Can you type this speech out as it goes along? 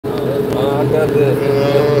got this.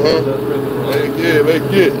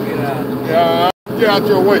 Let's get. Yeah, get out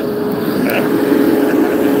your way.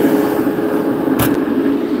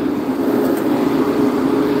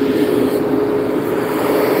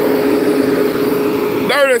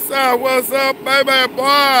 30 South, what's up, baby boy?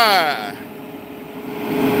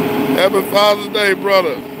 Happy Father's Day,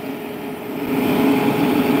 brother.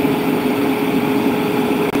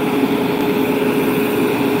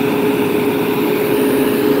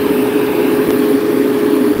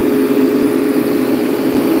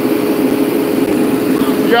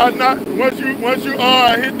 Yeah, once you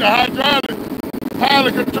hit the hydraulic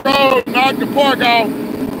pilot control, knock the park off,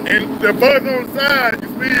 and the button on the side, you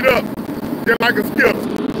speed up, just like a skipper.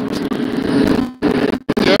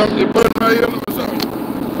 Yeah, the button right here on the side.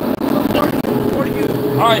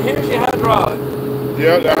 All right, here's your hydraulic.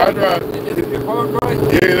 Yeah, the hydraulic. And this is your park brake?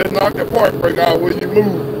 Yeah, let's knock the park brake out when you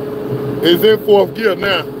move. It's in 4th gear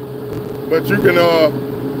now, but you can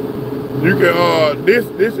this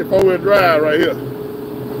is 4-wheel drive right here.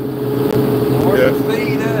 Where's the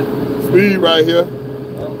speed at? Speed right here.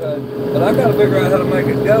 Okay. But I gotta figure out how to make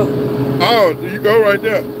it go. Oh, you go right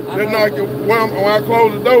there. Just knock it, when I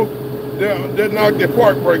close the door, just knock the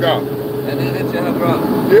park brake out. And then it's your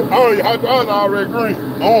hydraulic. Your hydraulic already green.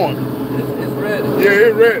 On. It's ready. Yeah,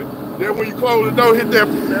 it's ready. Then when you close the door, hit that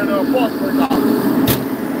park brake out.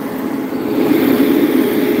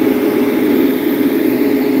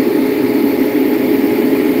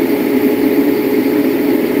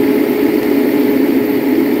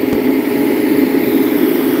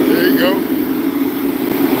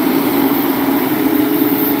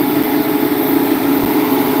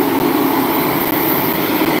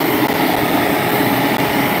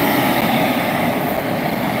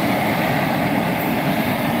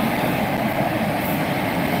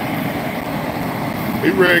 He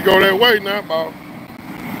ready to go that way now, Bob.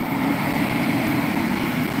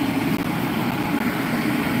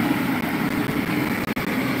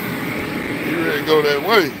 He ready to go that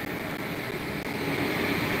way.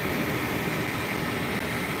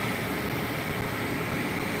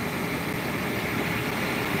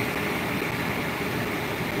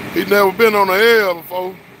 He never been on the L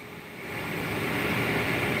before.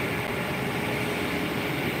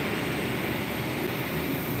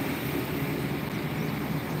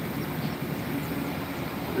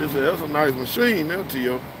 That's a nice machine there,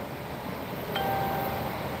 Tio.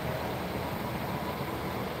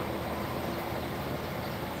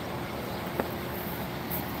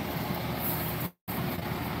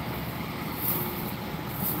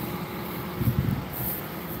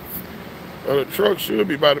 Well, the truck should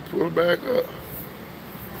be about to pull it back up.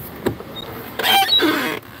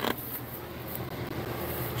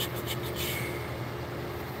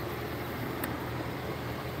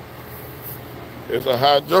 It's a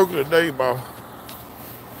hot joke today, boss.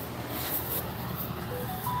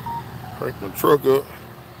 Crank my truck up.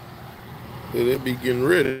 Then it be getting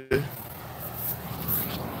ready.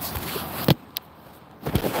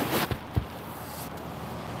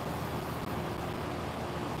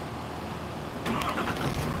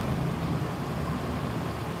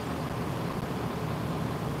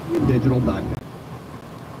 Digital document.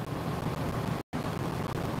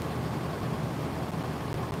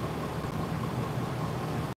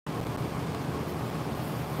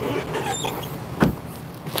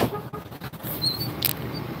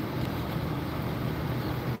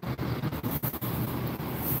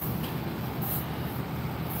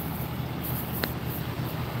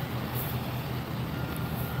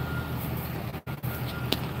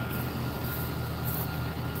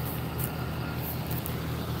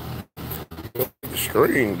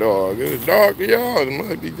 Screen dog. It's dark to y'all. It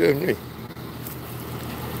might be just me.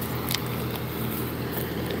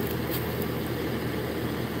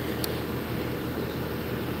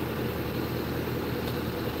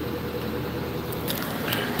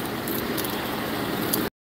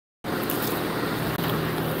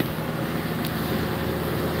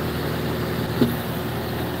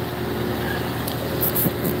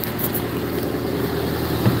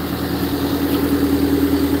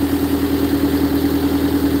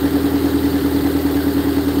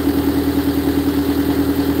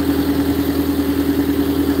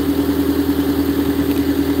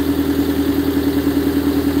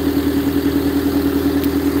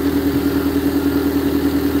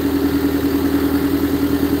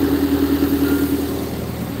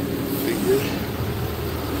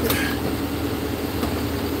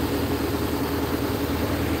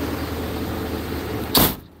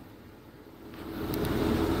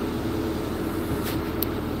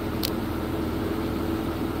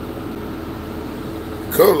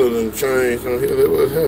 Color done changed on here. That was happening.